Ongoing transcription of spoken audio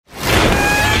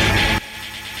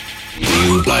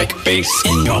like bass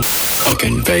in your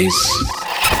fucking face.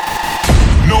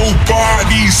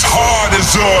 Nobody's hard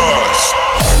as us.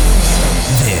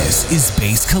 This is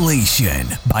Bass Collation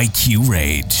by Q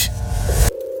Rage.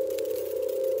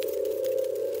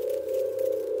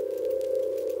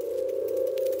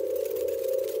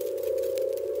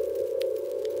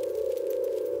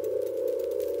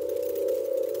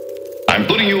 I'm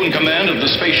putting you in command of the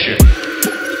spaceship.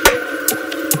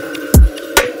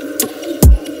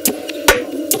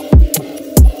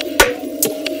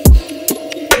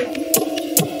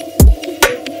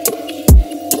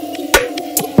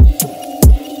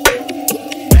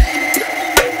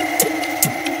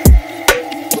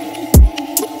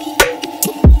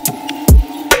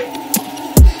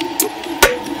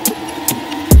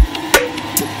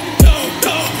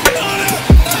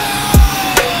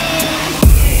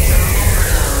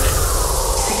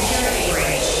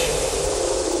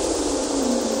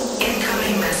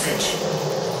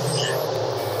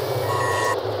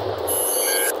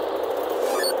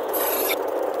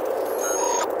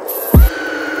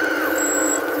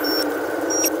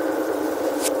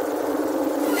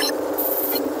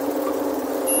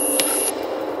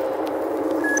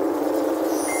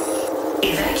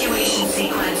 Evacuation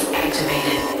sequence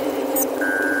activated.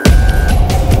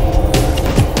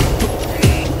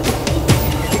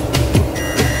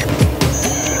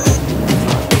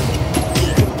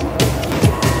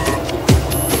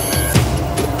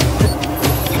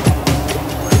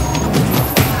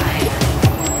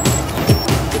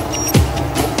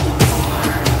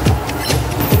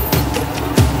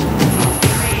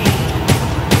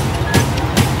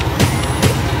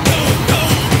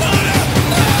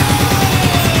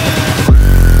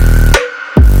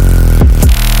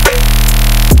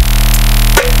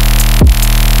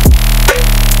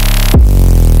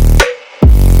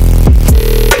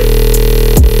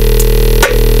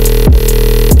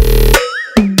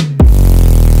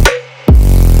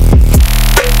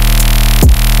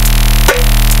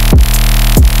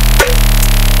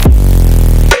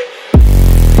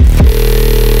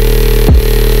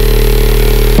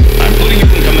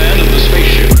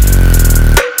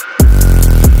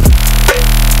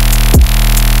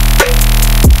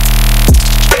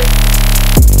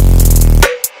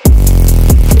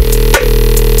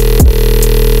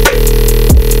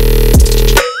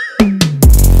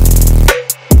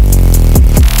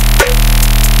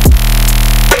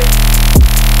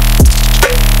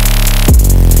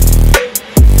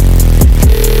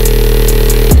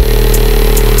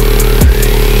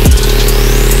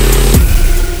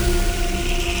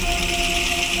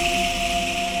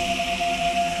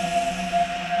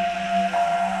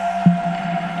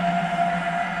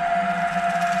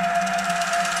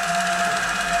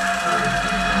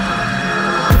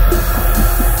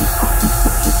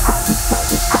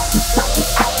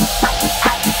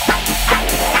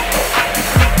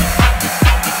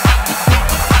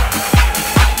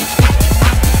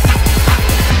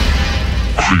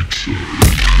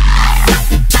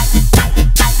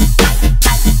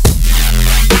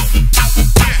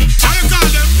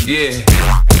 Yeah.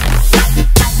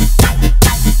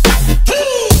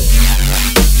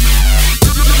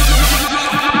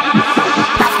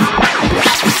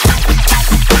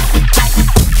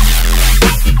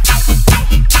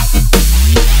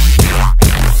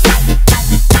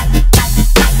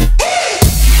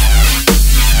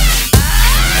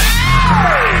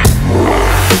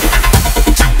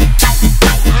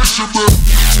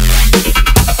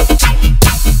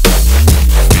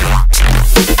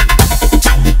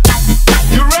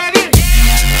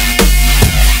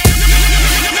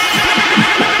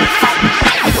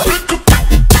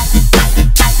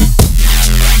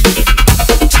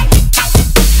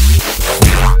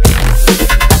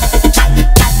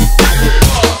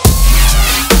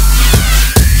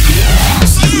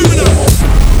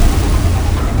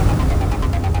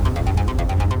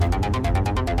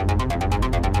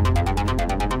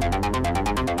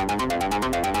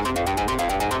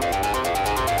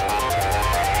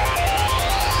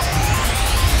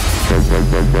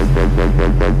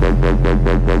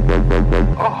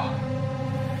 Oh,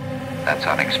 that's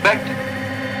unexpected.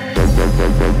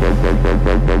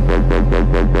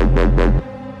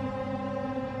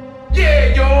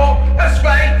 Yeah, y'all, that's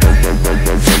right.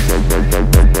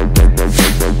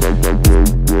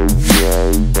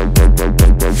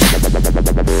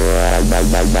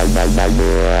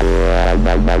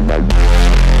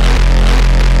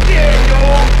 Yeah,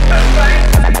 y'all, that's right.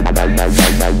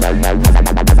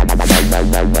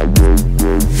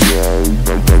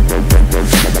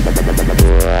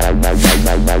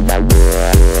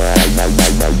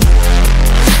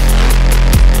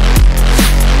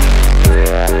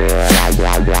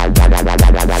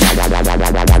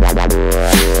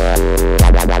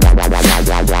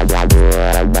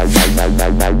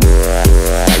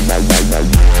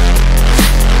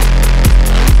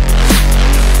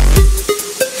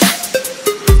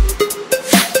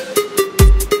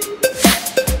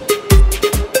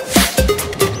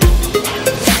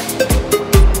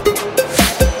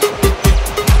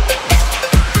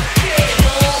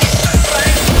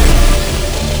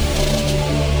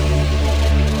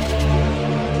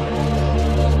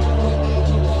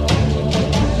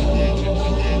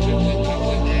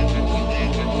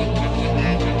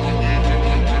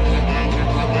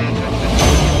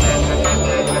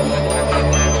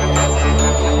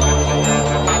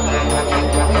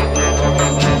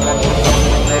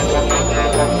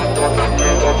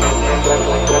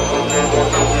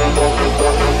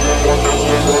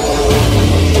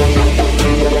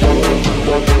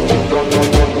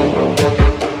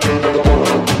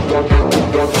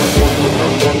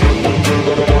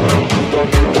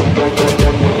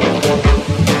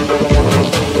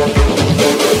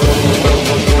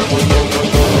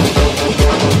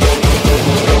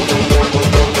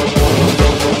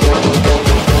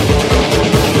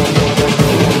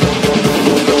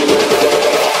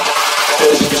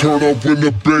 when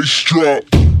the bass drop.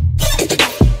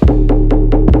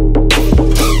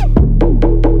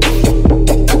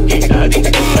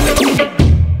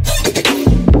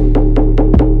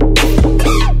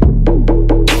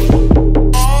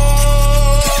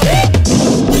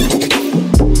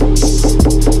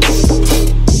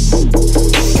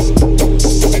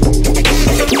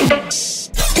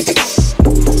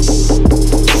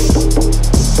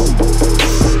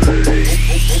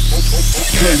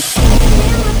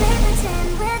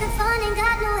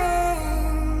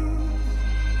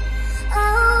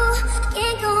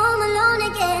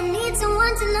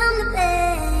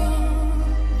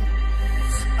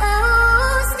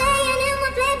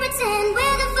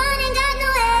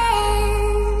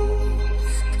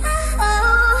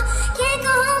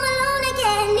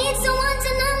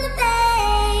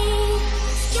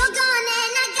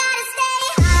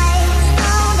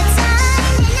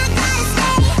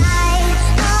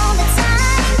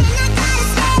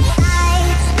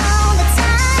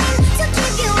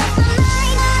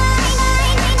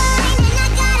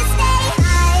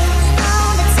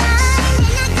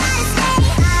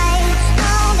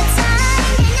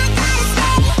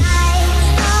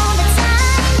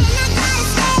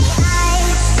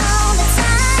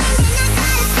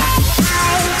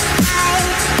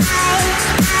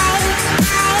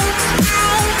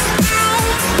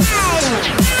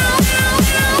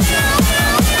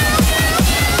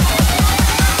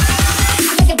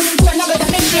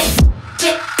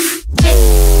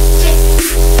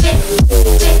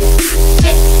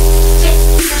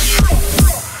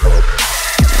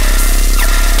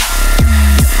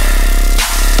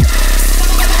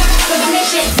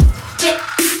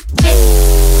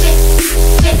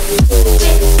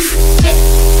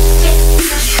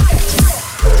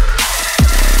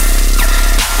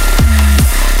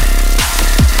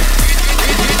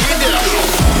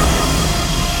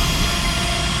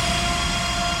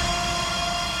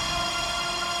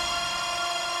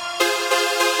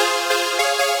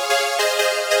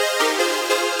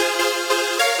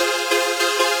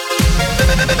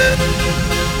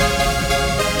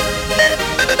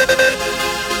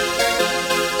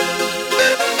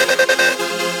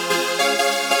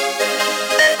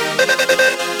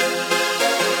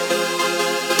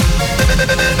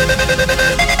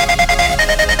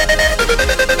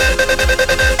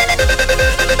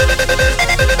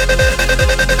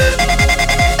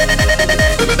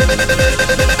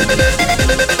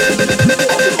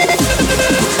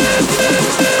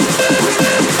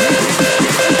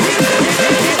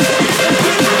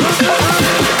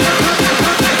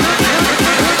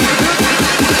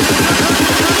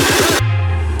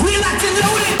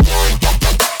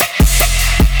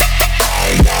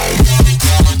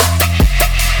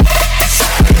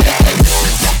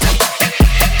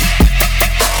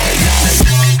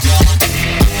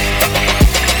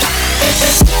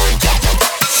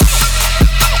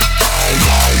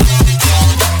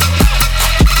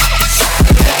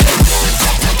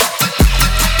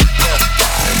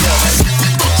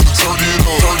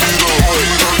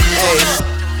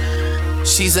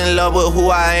 She's in love with who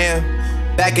I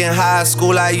am. Back in high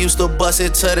school, I used to bust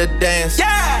it to the dance.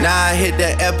 Yeah. Now I hit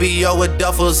the FBO with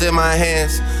duffels in my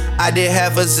hands. I did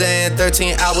half a Zan,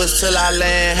 13 hours till I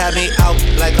land. Had me out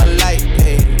like a light,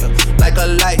 ayy, like a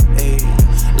light, ayy,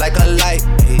 like a light,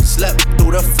 ayy. Slept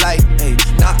through the flight, ayy,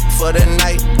 not for the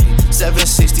night.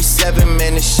 767,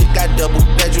 man, this shit got double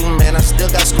bedroom, man. I still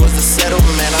got scores to settle,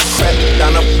 man. I crept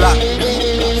down the block,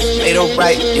 made a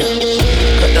right,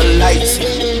 yeah. Cut the lights,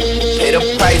 yeah. Pay the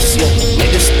price, yeah.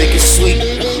 Niggas think it's sweet,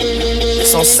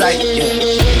 it's on sight,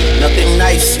 yeah. Nothing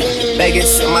nice, yeah.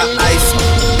 Vegas in my ice.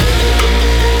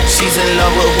 She's in love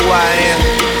with who I am.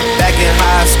 Back in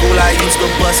high school, I used to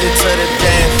bust it to the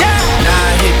dance. Now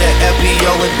I hit the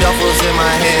FBO with duffels in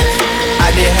my hands. I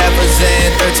did half a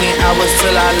Zan, 13 hours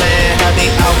till I land. Had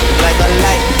me out like a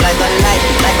light, like a light,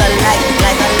 like a light,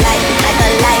 like a light, like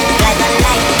a light, like a light, like a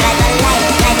light,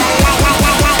 like a light.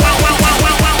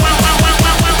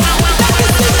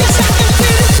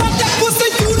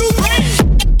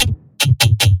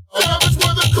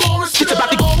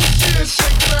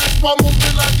 While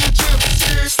moving like a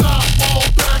gypsy, stop, all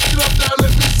back it up now,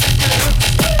 let me see it.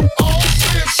 Oh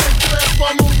shit, shake your ass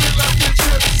while moving like a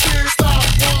gypsy, stop,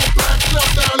 all back it up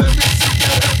now, let me see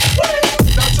it.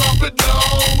 Now drop it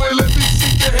down, well let me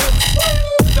see it.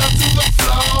 Now to the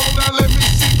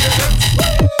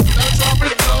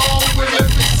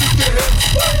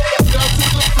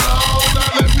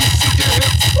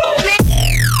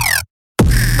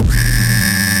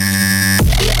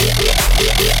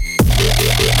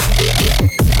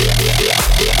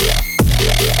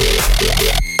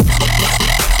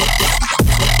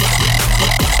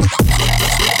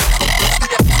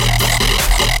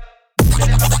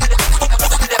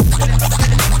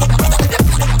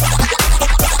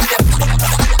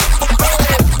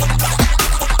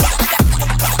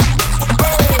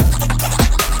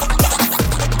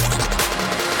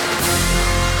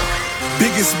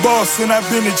lost and I've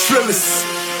been in Trillis.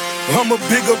 I'm a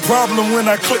bigger problem when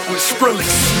I click with Skrillex.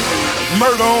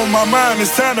 Murder on my mind,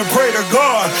 it's time to pray to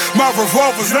God. My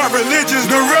revolver's not religious,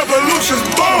 the revolution's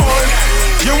born.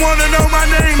 You wanna know my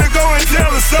name, to go and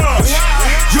tell us all.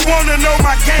 You wanna know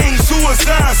my gang,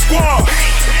 Suicide Squad.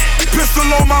 Pistol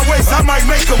on my waist, I might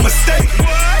make a mistake.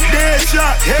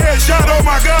 Headshot, oh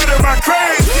my God, am I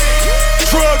crazy?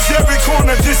 Drugs every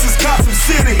corner, this is Gotham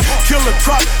City. Killer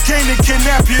Croc came to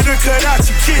kidnap you to cut out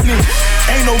your kidney.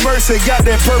 Ain't no mercy, got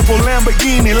that purple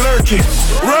Lamborghini lurking.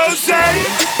 Rose,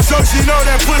 so she know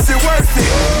that pussy worth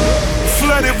it.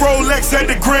 Flooded Rolex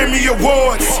at the Grammy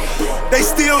Awards. They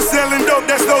still selling dope,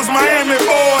 that's those Miami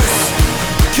boys.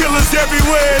 Killers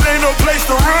everywhere, it ain't no place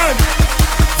to run.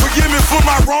 Forgive me for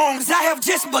my wrongs, I have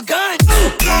just begun.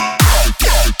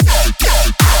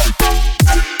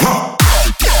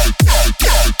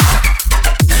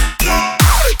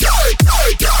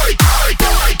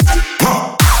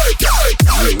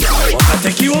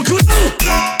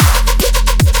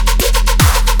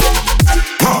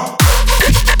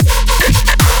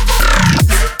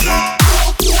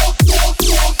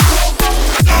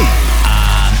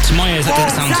 Tomatoes, that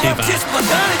doesn't sound too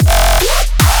bad.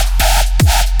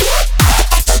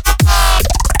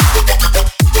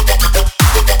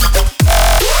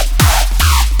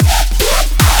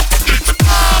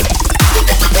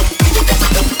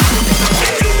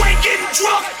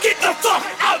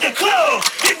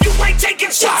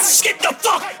 Shots, get the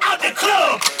fuck out the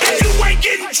club. If you ain't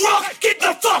getting drunk, get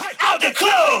the fuck out the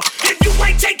club. If you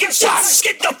ain't taking shots,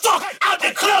 get the fuck out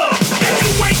the club. If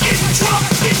you ain't getting drunk,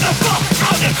 get the fuck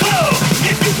out the club.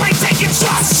 If you ain't taking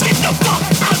shots, get the fuck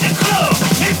out the club.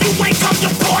 If you ain't come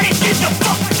to party, get the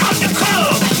fuck out the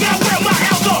club. Now where my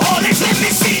alcoholics? Let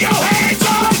me see your hands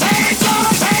up, hands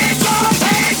up, hands up,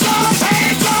 hands up,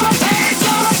 hands up, hands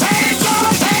up, hands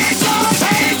up, hands up,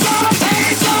 hands up,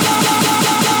 hands up.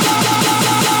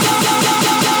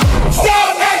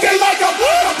 Stop acting like a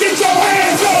fool! Get your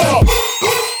hands up!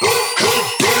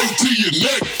 Bang to your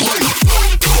neck,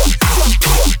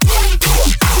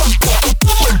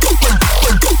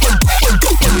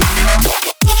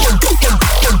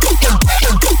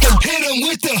 hit him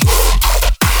with the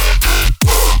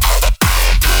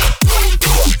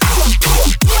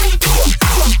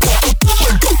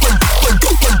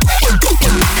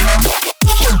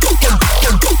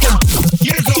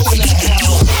you're going to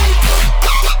hell.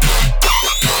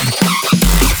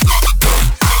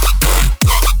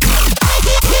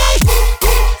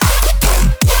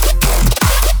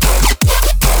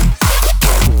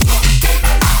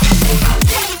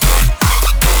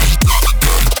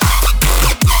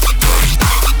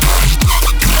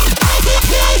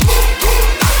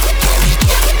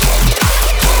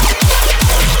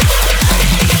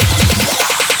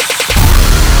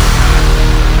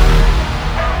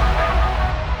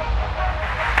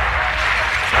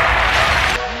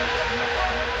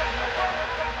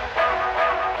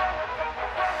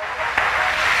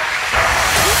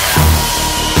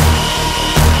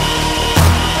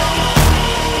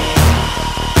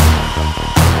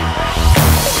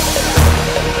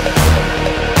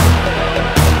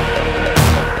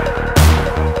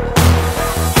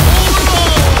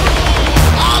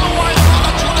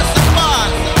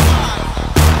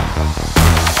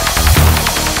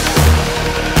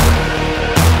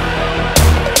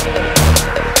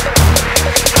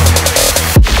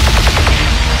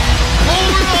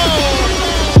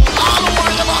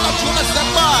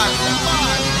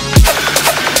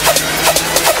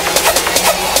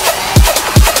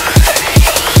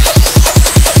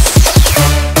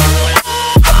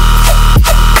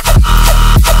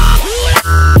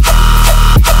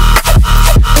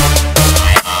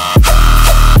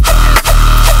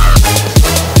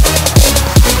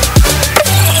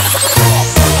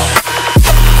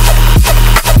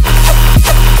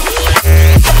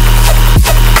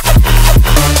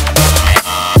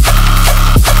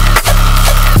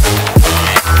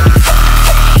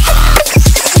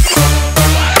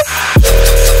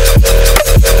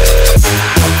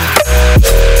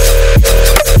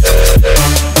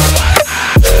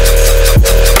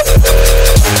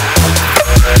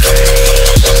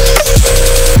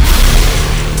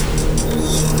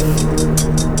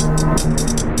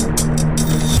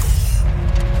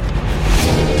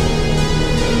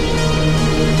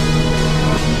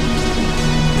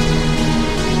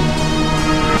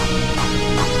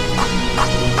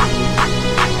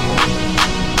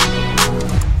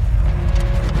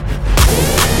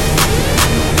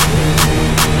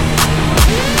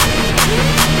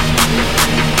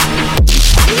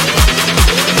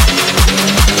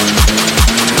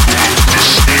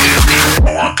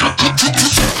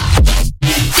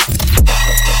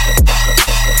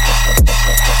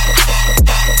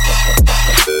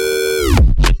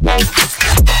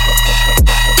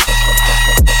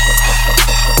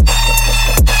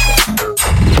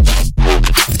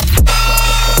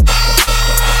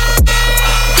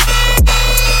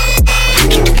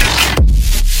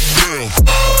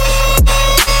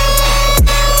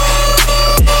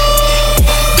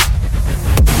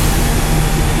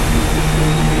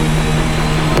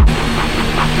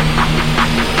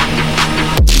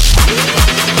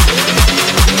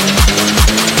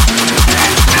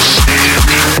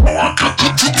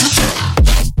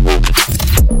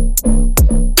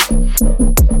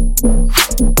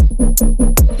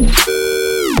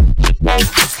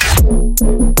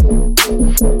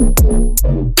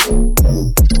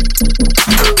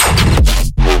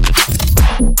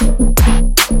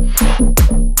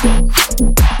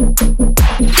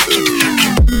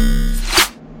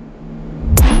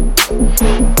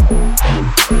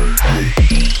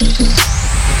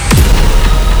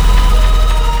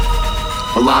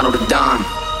 Milano the Don,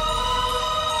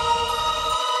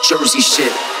 Jersey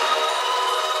shit,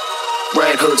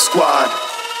 Red Hood Squad,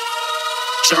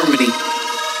 Germany.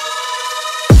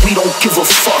 We don't give a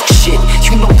fuck shit,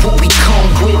 you know what we come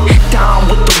with. Down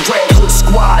with the Red Hood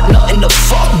Squad, nothing to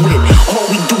fuck with. All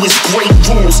we do is break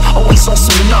rules, always on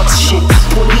some nuts shit.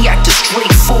 Boy, we act a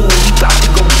straight fool, we bout to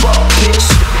go up, bitch.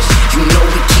 You know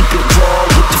we keep it raw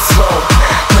with the flow.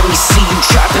 Let me see you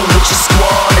trapping with your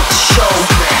squad at the show.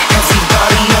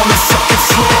 Everybody on the fucking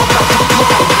floor, about to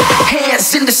blow. Hands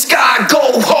in the sky,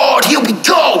 go hard, here we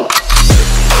go.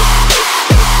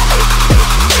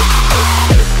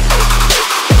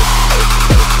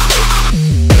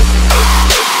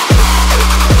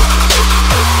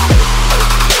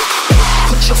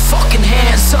 Put your fucking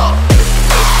hands up.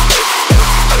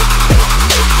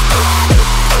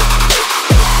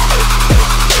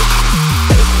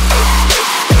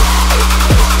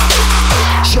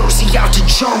 Jersey out to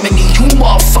Germany, you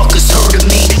motherfuckers heard of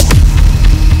me.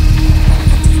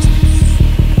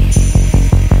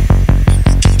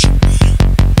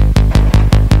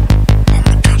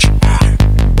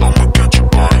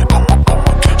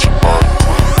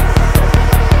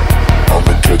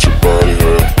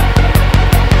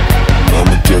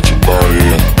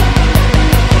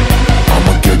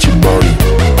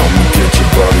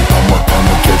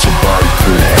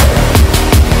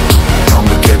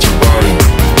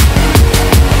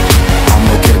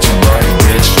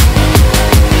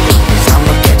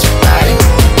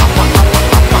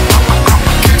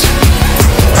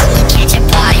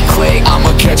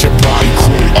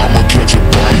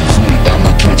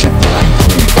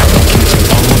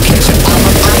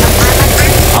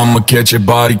 I'ma catch your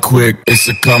body quick, it's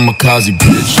a kamikaze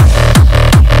bitch.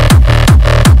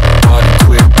 Body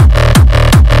quick,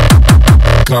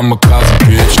 kamikaze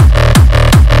bitch.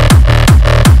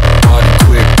 Body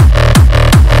quick,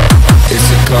 it's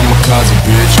a kamikaze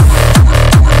bitch.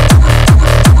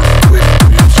 Quick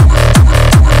bitch,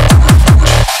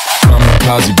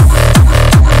 kamikaze bitch.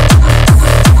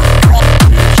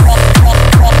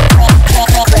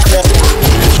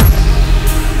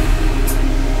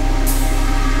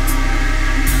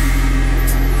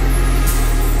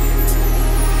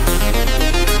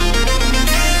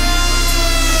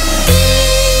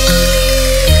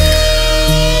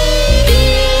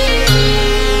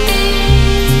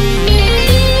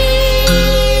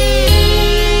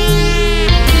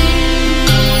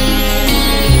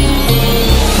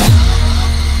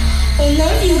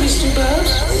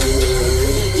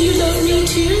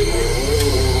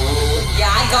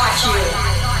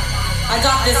 I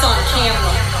got this on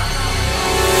camera.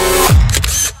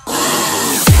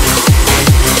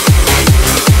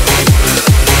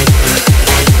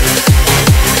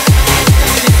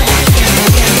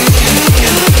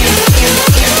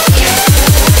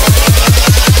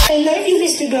 I love you,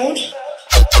 Mr. Boat.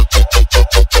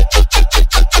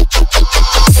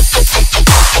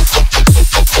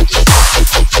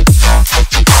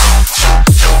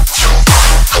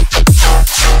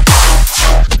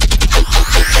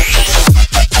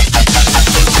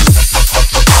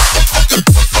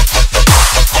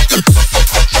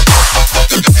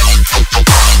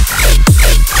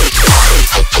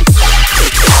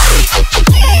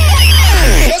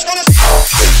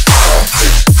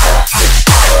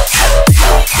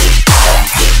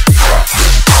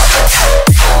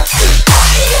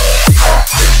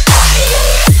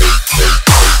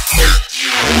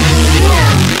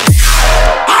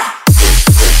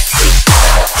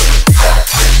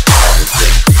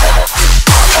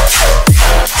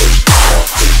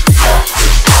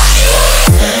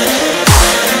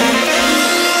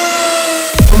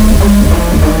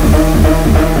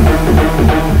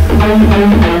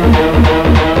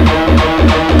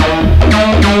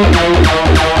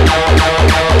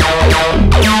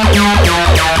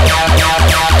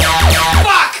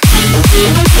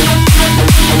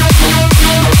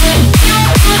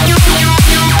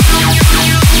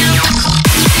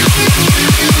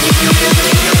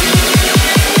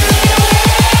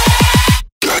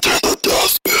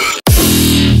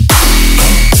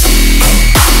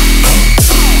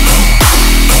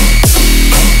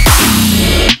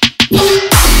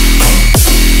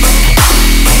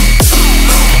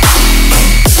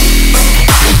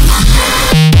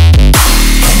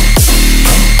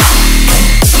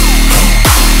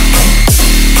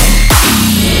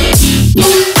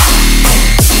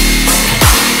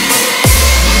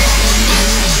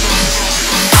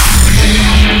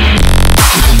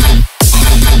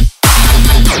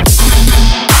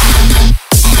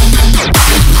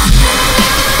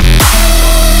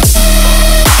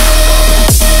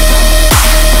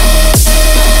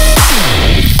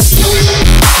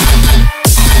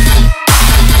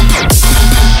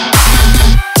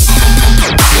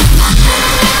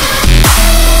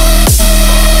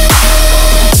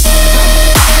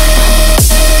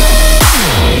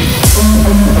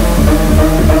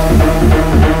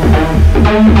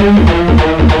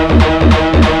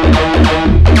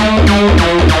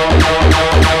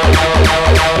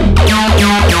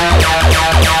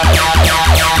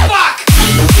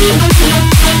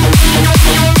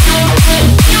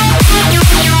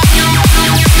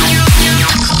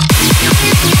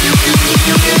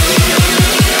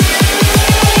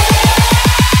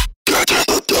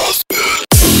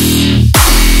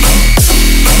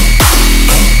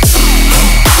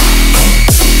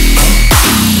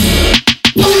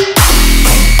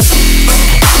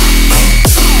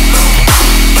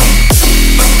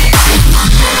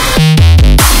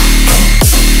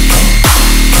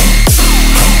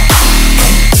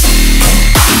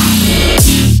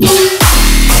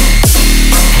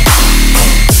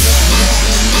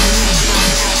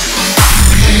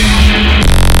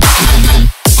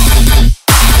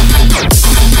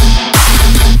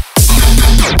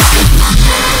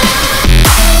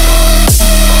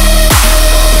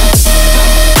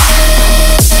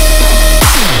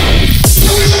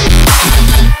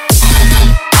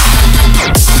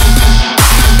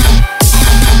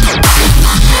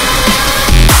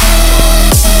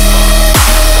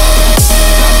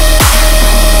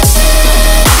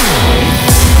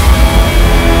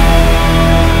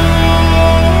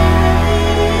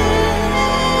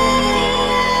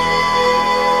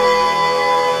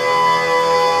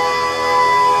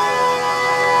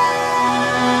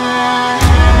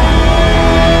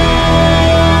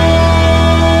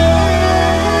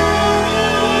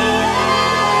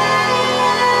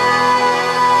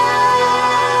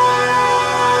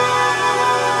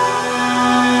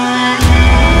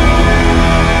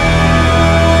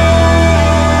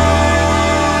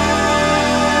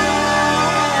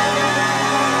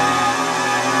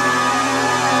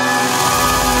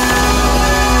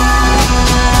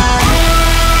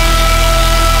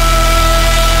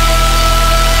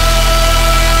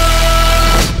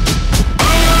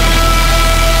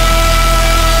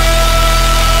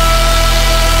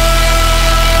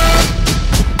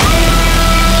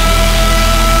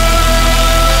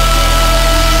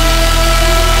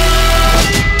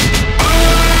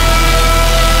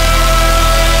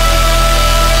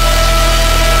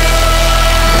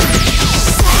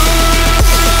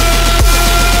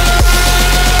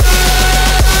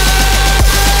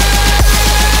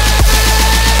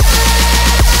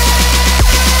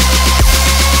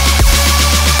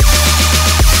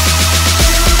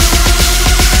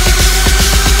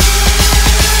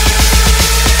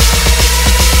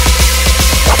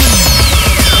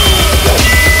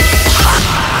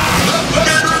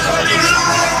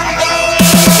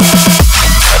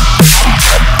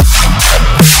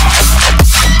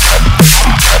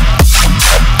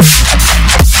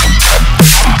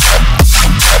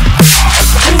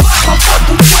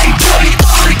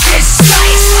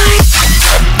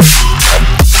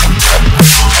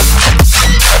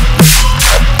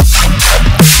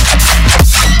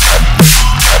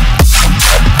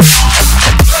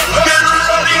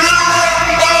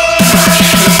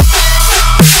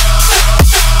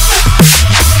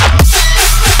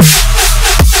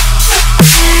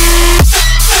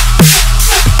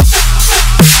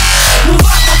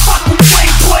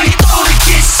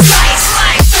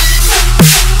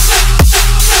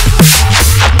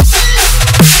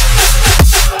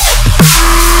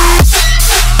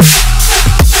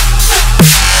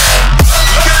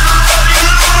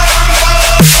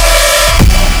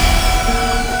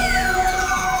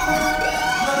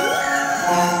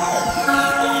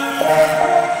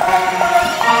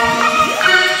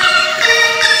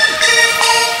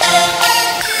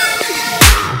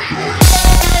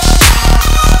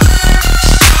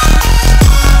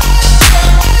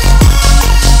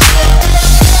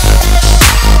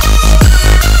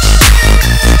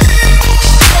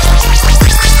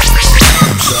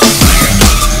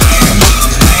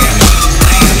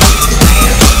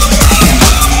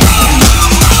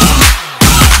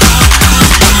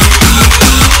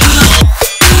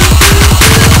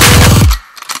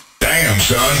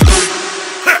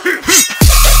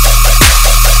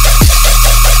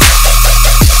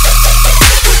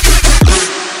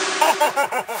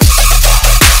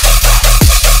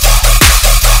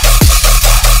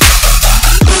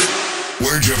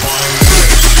 Where'd you find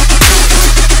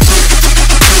this?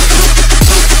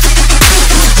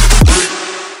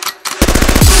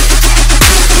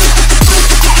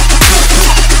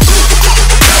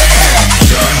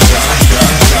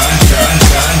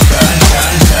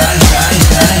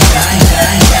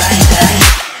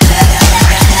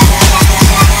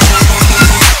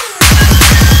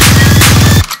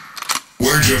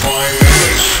 Where'd you find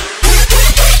this?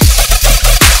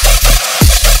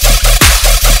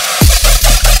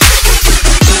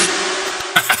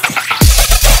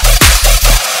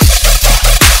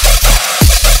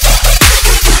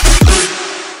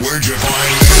 Where'd you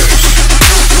find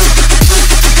this?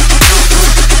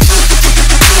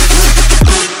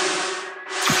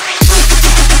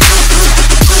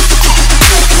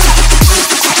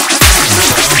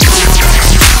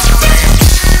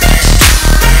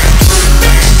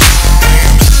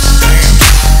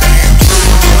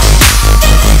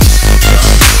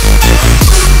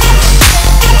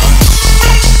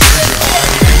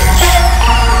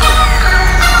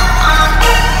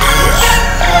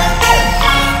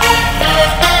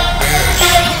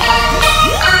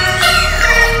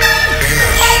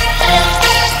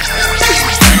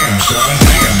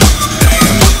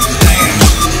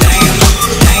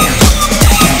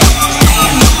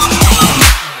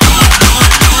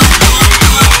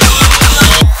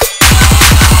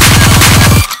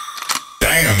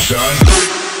 Damn,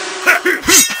 son.